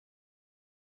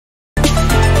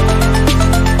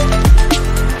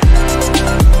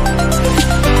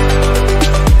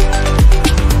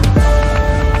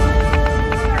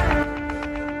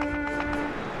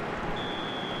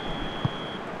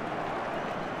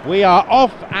We are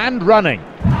off and running.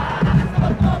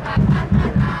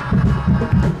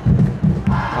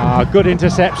 Good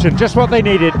interception, just what they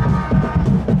needed.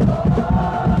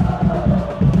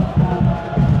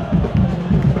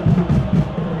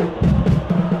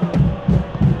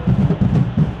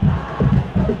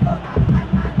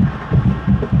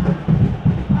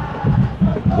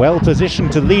 Well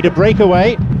positioned to lead a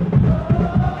breakaway.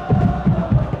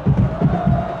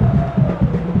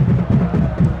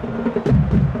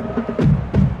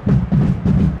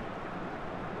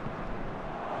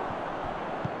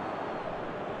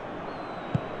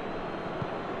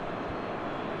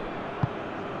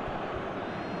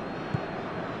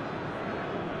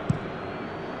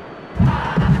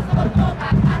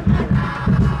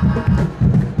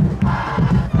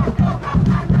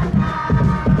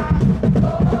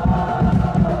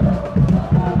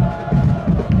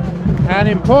 An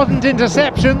important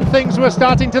interception, things were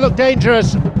starting to look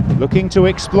dangerous, looking to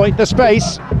exploit the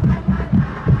space.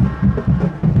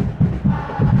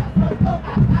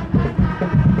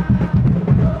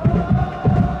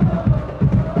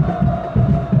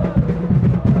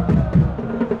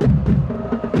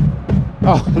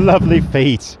 Oh, lovely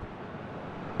feet.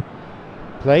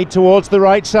 Played towards the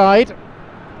right side.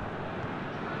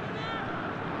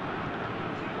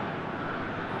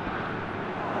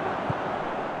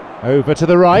 Over to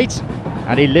the right,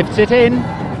 and he lifts it in.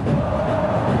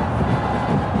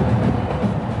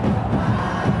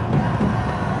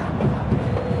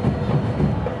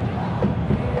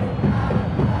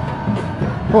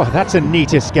 Oh, that's a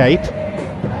neat escape.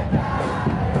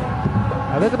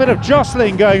 A little bit of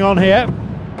jostling going on here.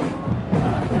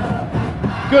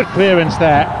 Good clearance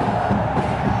there.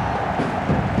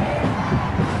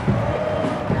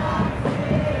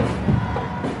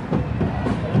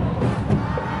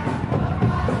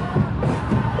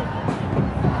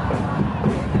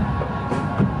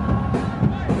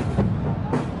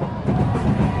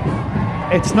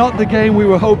 It's not the game we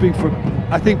were hoping for.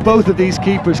 I think both of these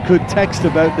keepers could text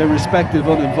about their respective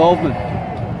uninvolvement.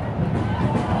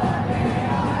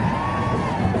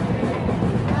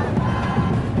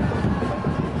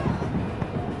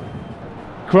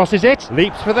 Crosses it,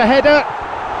 leaps for the header.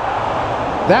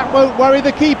 That won't worry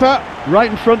the keeper. Right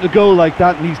in front of goal like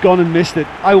that, and he's gone and missed it.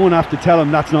 I won't have to tell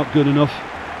him that's not good enough.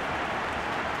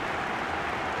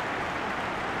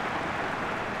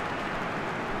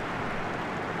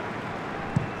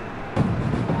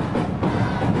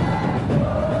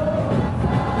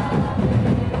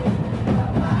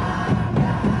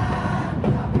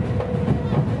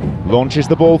 Launches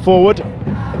the ball forward.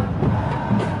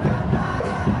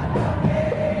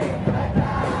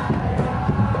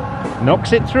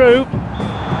 Knocks it through.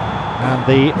 And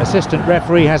the assistant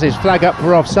referee has his flag up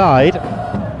for offside.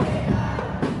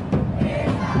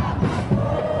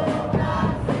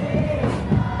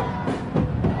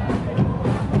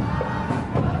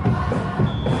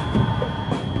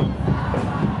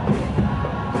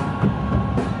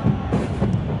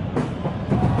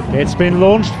 It's been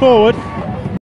launched forward.